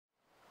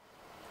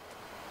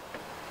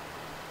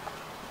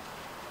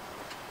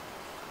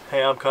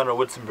Hey, I'm Connor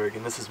Witzenburg,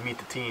 and this is Meet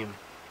the Team.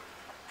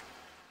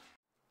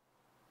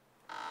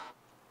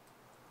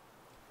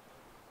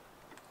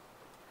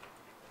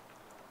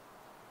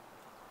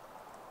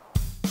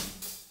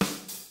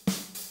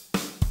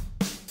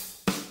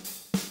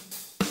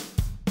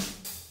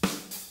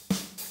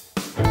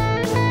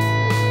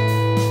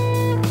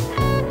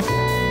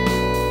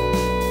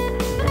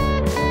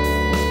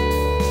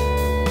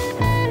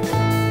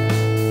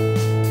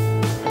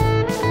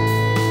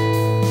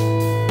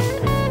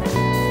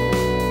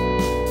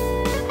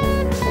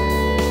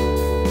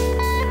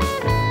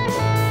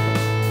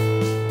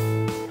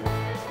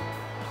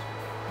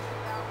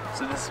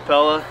 So this is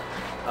Pella.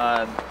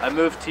 I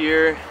moved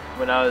here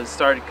when I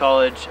started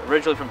college,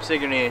 originally from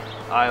Sigourney,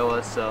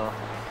 Iowa, so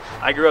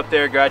I grew up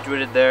there,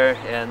 graduated there,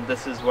 and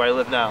this is where I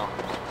live now.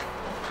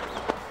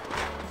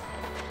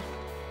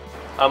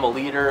 I'm a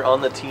leader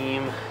on the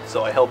team,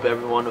 so I help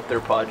everyone with their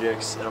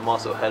projects, and I'm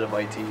also head of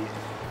IT.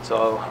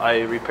 So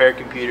I repair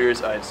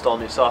computers, I install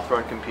new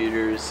software on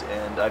computers,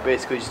 and I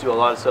basically just do a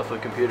lot of stuff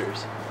with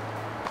computers.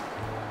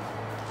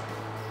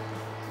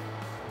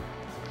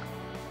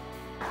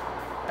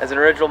 As an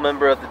original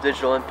member of the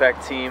Digital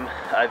Impact team,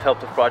 I've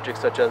helped with projects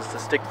such as the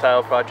Stick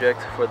Tile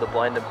project for the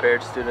blind and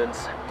impaired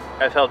students.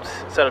 I've helped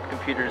set up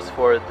computers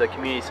for the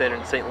community center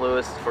in St.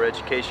 Louis for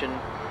education.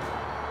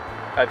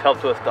 I've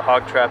helped with the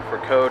Hog Trap for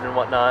code and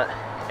whatnot,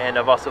 and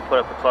I've also put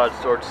up a cloud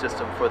storage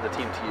system for the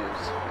team to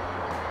use.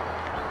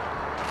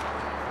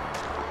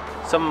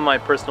 Some of my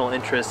personal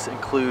interests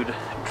include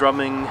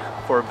drumming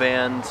for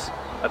bands.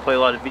 I play a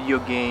lot of video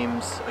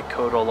games, I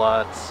code a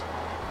lot,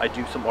 I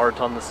do some art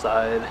on the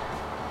side.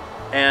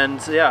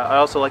 And yeah, I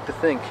also like to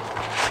think.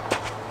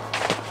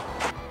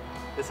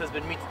 This has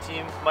been Meet the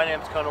Team. My name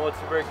is Connor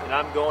Witzenberg, and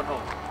I'm going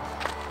home.